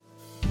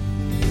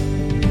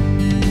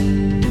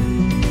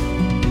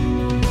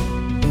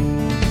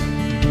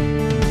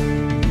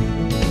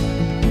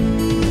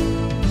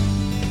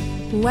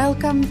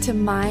Welcome to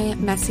My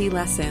Messy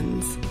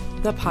Lessons,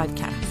 the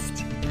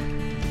podcast.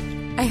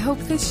 I hope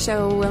this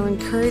show will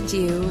encourage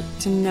you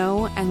to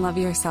know and love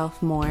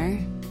yourself more,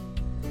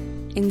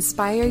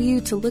 inspire you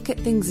to look at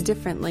things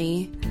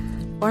differently,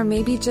 or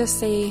maybe just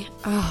say,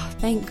 "Oh,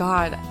 thank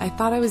God, I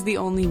thought I was the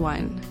only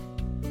one."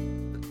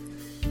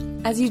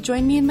 As you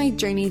join me in my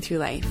journey through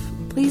life,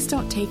 please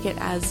don't take it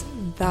as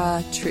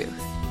the truth.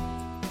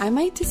 I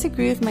might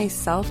disagree with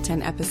myself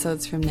 10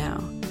 episodes from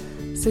now.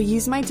 So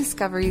use my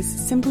discoveries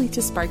simply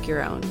to spark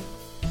your own,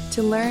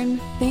 to learn,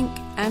 think,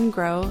 and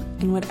grow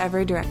in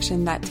whatever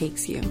direction that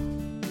takes you.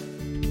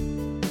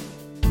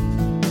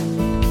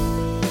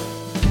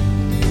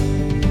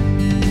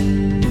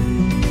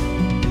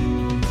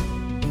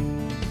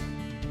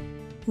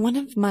 One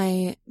of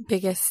my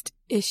biggest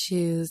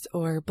issues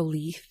or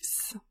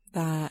beliefs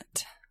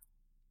that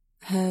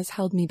has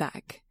held me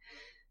back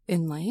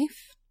in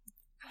life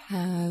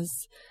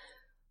has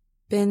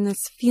been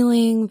this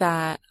feeling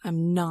that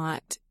I'm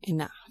not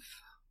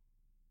enough.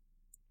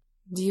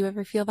 Do you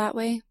ever feel that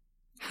way?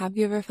 Have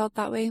you ever felt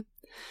that way?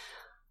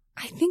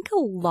 I think a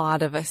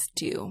lot of us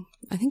do.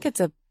 I think it's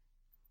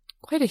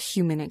quite a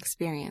human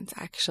experience,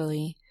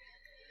 actually.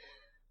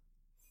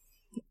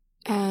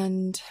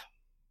 And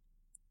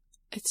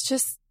it's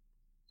just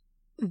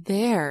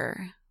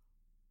there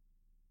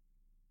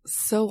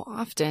so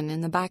often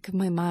in the back of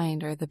my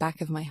mind or the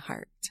back of my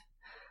heart.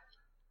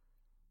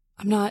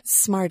 I'm not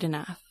smart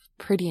enough,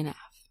 pretty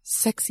enough,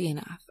 sexy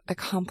enough,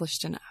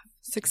 accomplished enough,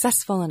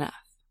 successful enough,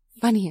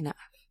 funny enough,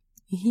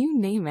 you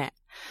name it.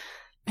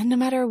 And no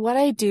matter what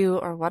I do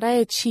or what I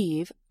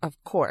achieve,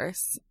 of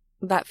course,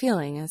 that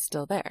feeling is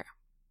still there.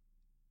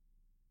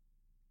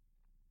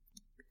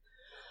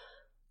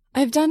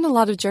 I've done a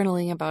lot of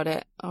journaling about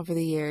it over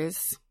the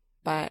years,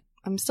 but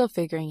I'm still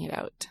figuring it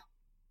out.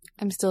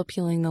 I'm still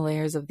peeling the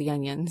layers of the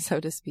onion, so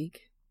to speak.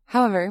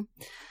 However,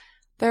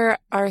 there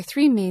are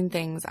 3 main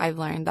things I've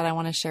learned that I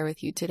want to share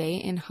with you today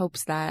in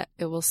hopes that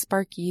it will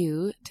spark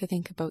you to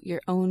think about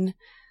your own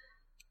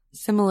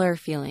similar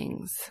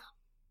feelings.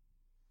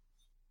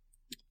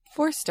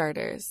 For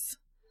starters,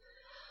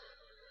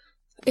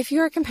 if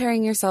you are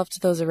comparing yourself to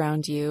those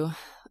around you,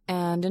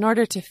 and in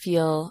order to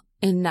feel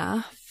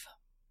enough,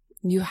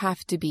 you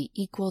have to be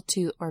equal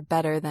to or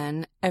better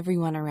than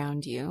everyone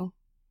around you.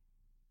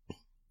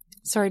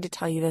 Sorry to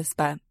tell you this,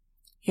 but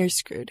you're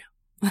screwed.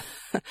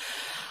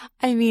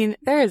 I mean,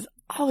 there is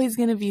always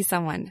going to be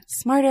someone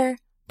smarter,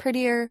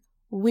 prettier,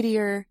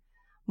 wittier,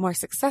 more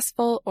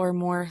successful, or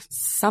more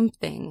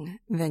something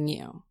than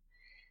you.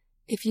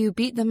 If you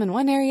beat them in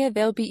one area,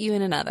 they'll beat you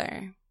in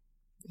another.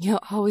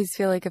 You'll always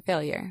feel like a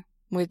failure,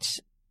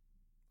 which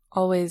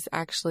always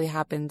actually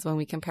happens when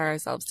we compare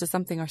ourselves to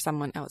something or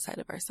someone outside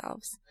of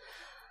ourselves.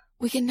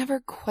 We can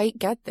never quite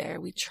get there.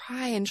 We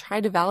try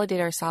to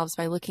validate ourselves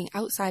by looking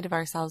outside of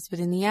ourselves, but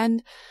in the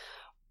end,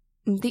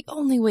 the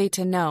only way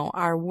to know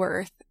our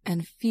worth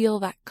and feel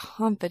that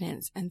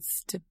confidence and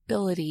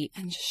stability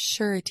and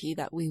surety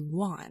that we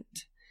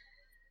want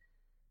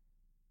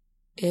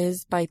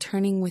is by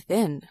turning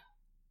within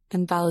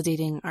and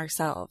validating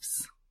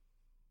ourselves.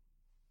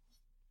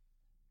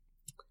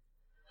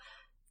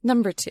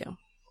 Number 2.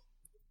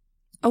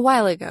 A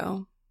while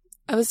ago,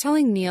 I was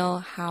telling Neil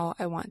how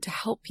I want to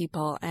help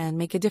people and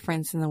make a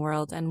difference in the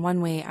world, and one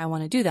way I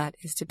want to do that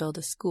is to build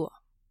a school.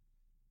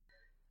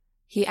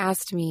 He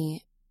asked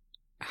me,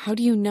 how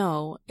do you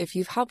know if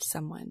you've helped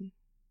someone?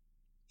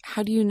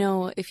 How do you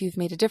know if you've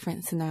made a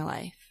difference in their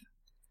life?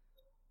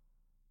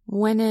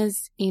 When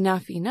is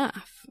enough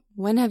enough?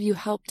 When have you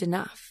helped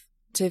enough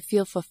to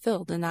feel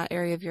fulfilled in that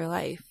area of your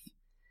life?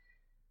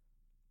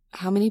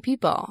 How many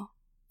people?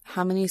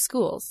 How many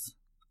schools?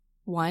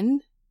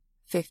 1?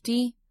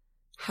 50?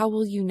 How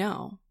will you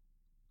know?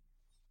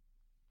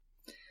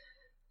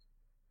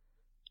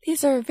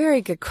 These are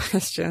very good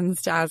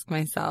questions to ask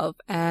myself,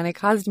 and it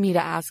caused me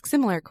to ask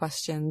similar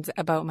questions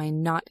about my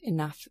not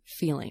enough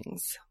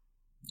feelings.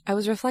 I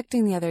was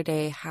reflecting the other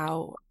day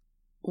how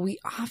we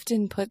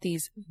often put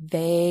these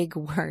vague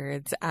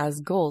words as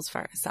goals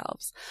for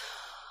ourselves.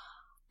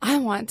 I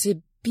want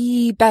to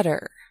be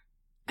better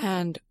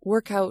and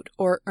work out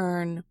or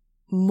earn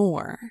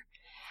more,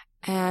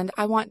 and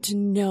I want to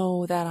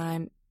know that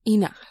I'm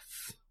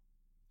enough.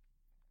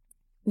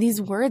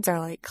 These words are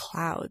like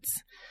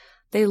clouds.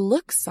 They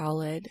look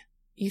solid.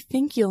 You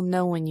think you'll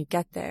know when you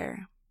get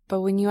there.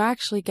 But when you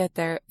actually get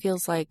there, it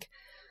feels like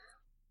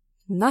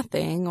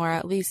nothing, or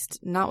at least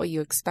not what you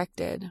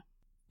expected.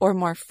 Or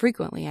more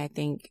frequently, I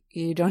think,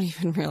 you don't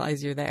even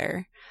realize you're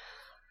there.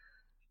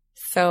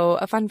 So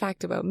a fun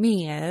fact about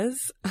me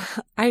is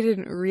I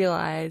didn't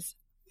realize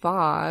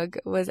fog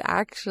was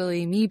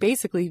actually me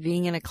basically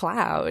being in a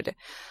cloud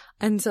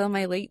until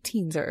my late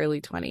teens or early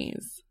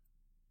 20s.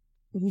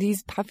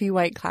 These puffy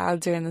white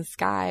clouds are in the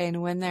sky,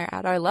 and when they're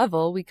at our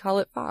level, we call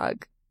it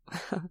fog.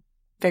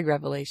 Big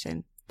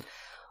revelation.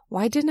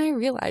 Why didn't I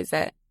realize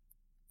it?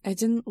 I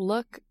didn't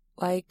look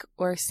like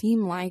or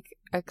seem like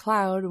a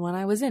cloud when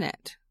I was in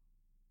it.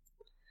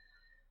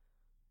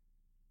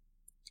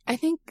 I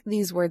think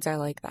these words are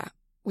like that.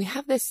 we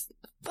have this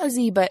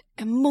fuzzy but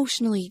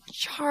emotionally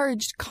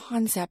charged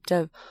concept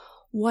of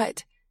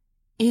what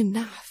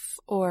enough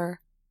or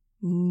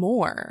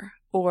more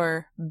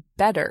or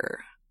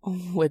better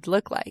would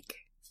look like,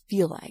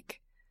 feel like.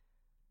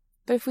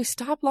 But if we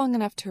stop long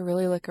enough to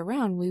really look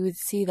around, we would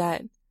see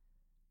that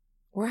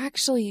we're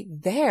actually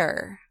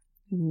there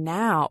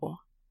now.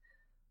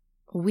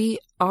 We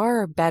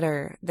are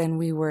better than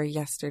we were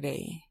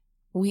yesterday.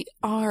 We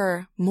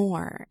are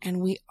more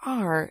and we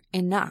are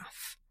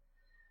enough.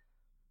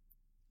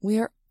 We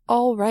are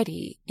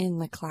already in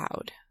the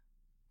cloud.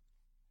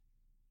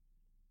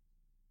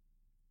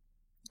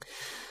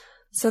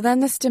 So then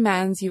this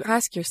demands you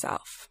ask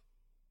yourself,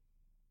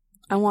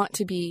 I want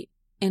to be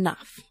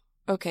enough.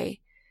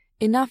 Okay,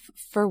 enough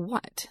for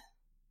what?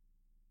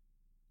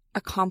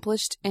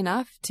 Accomplished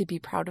enough to be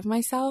proud of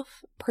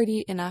myself,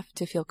 pretty enough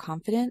to feel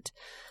confident,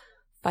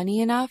 funny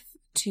enough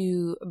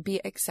to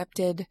be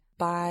accepted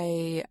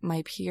by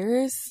my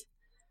peers,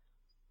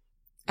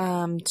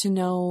 to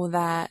know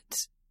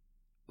that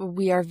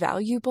we are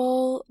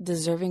valuable,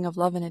 deserving of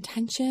love and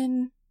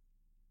attention.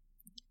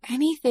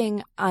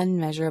 Anything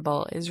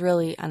unmeasurable is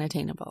really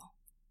unattainable.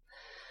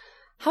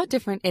 How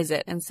different is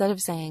it, instead of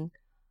saying,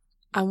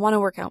 I want to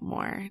work out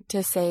more,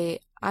 to say,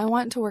 I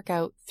want to work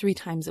out 3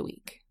 times a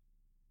week?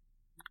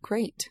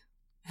 Great.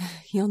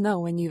 You'll know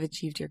when you've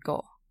achieved your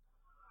goal.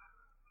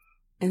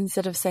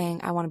 Instead of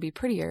saying, I want to be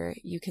prettier,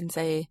 you can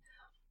say,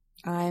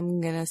 I'm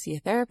going to see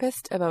a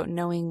therapist about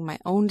knowing my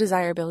own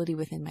desirability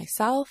within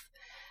myself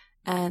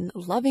and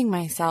loving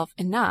myself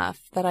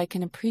enough that I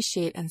can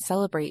appreciate and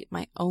celebrate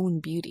my own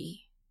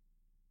beauty.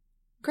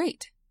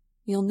 Great.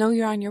 You'll know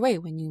you're on your way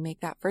when you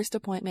make that first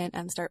appointment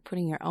and start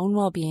putting your own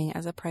well-being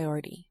as a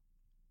priority.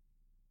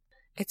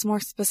 It's more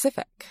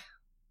specific.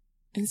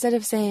 Instead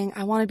of saying,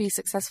 I want to be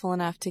successful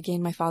enough to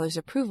gain my father's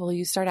approval,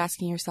 you start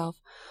asking yourself,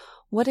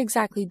 what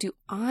exactly do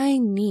I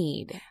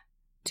need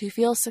to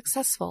feel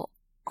successful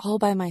all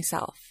by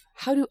myself?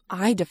 How do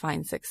I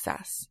define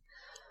success?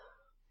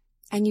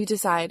 And you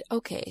decide,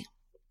 okay,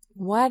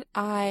 what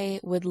I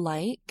would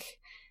like,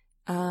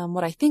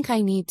 what I think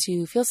I need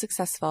to feel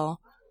successful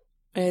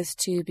is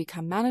to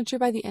become manager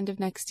by the end of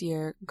next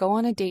year, go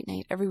on a date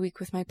night every week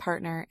with my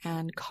partner,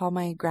 and call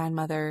my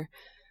grandmother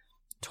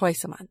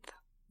twice a month.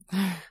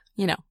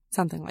 You know,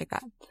 something like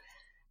that.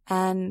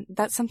 And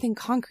that's something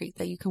concrete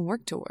that you can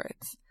work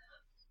towards.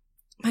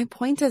 My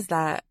point is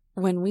that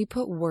when we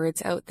put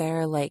words out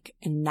there like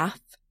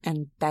enough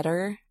and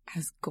better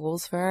as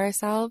goals for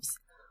ourselves,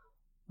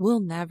 we'll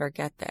never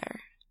get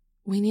there.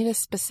 We need a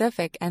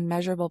specific and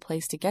measurable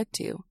place to get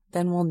to.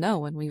 Then we'll know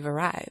when we've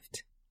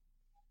arrived.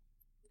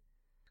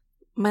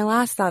 My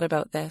last thought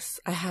about this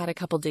I had a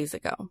couple days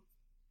ago.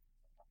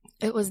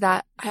 It was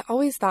that I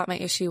always thought my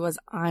issue was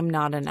I'm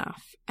not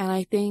enough. And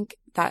I think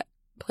that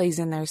plays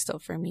in there still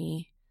for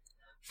me,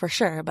 for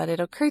sure. But it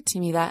occurred to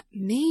me that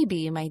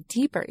maybe my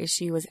deeper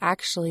issue was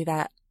actually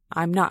that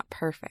I'm not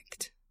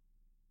perfect.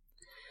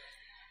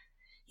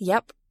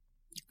 Yep,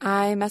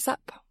 I mess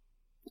up.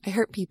 I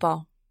hurt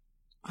people.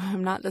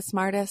 I'm not the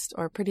smartest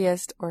or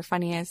prettiest or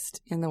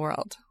funniest in the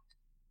world.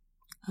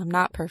 I'm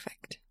not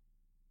perfect.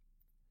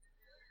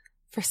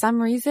 For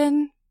some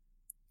reason,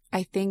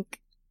 I think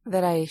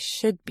that I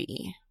should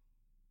be.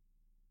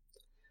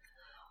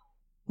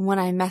 When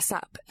I mess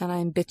up and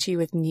I'm bitchy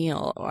with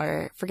Neil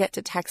or forget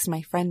to text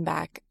my friend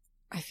back,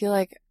 I feel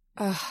like,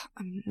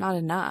 I'm not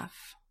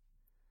enough.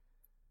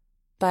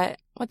 But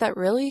what that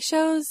really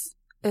shows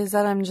is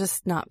that I'm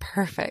just not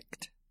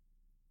perfect.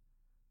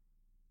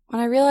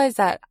 When I realize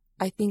that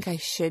I think I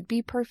should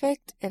be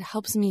perfect, it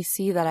helps me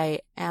see that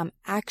I am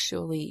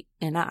actually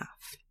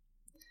enough.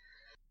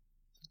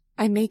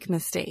 I make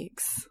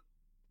mistakes,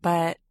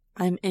 but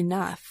I'm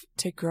enough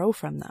to grow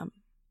from them.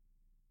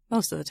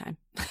 Most of the time.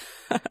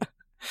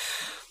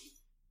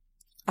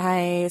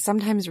 I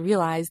sometimes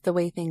realize the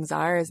way things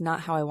are is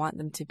not how I want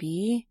them to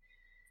be,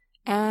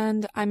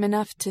 and I'm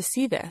enough to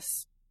see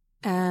this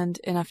and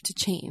enough to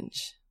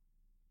change.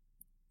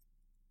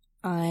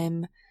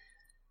 I'm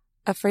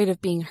afraid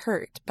of being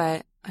hurt,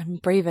 but I'm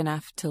brave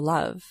enough to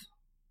love.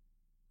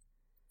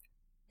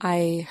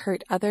 I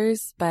hurt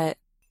others, but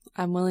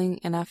I'm willing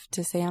enough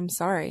to say I'm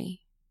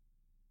sorry.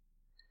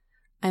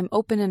 I'm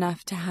open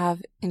enough to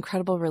have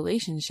incredible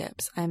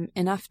relationships. I'm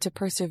enough to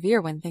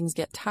persevere when things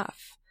get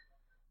tough.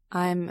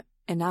 I'm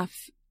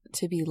enough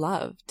to be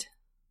loved.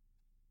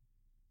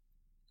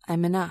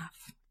 I'm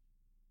enough.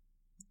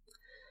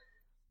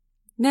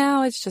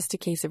 Now it's just a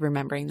case of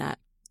remembering that.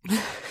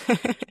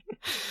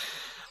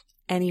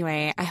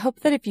 Anyway, I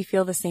hope that if you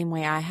feel the same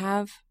way I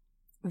have,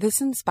 this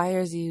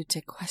inspires you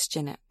to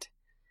question it,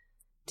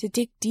 to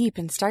dig deep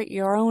and start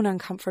your own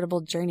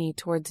uncomfortable journey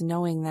towards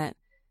knowing that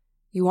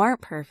you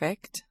aren't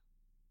perfect.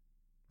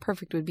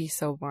 Perfect would be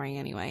so boring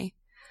anyway.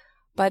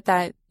 But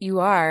that you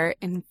are,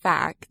 in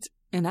fact,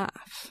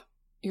 enough.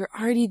 You're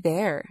already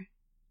there,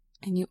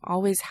 and you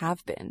always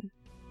have been.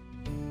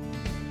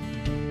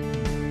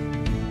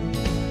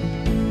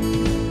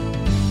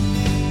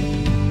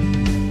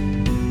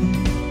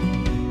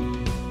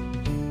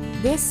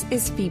 This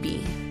is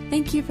Phoebe,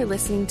 Thank you for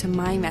listening to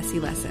My Messy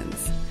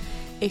Lessons.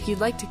 If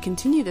you'd like to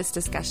continue this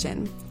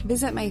discussion,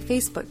 visit my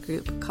Facebook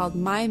group called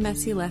My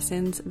Messy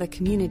Lessons, the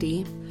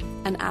Community,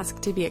 and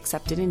ask to be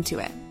accepted into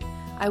it.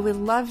 I would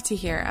love to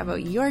hear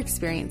about your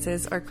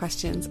experiences or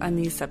questions on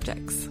these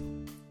subjects.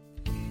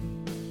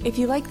 If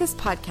you like this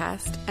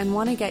podcast and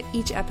want to get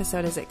each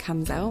episode as it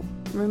comes out,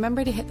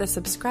 remember to hit the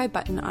subscribe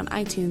button on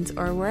iTunes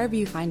or wherever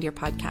you find your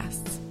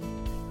podcasts.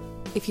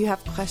 If you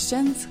have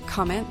questions,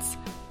 comments,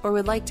 or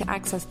would like to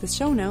access the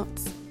show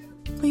notes,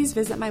 please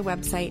visit my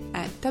website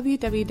at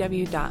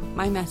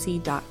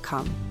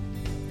www.mymessy.com.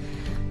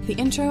 The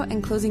intro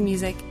and closing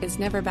music is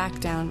Never Back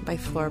Down by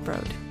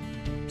Floorbrode.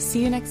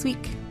 See you next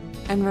week.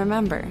 And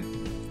remember,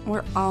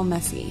 we're all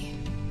messy.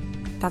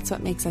 That's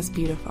what makes us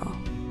beautiful.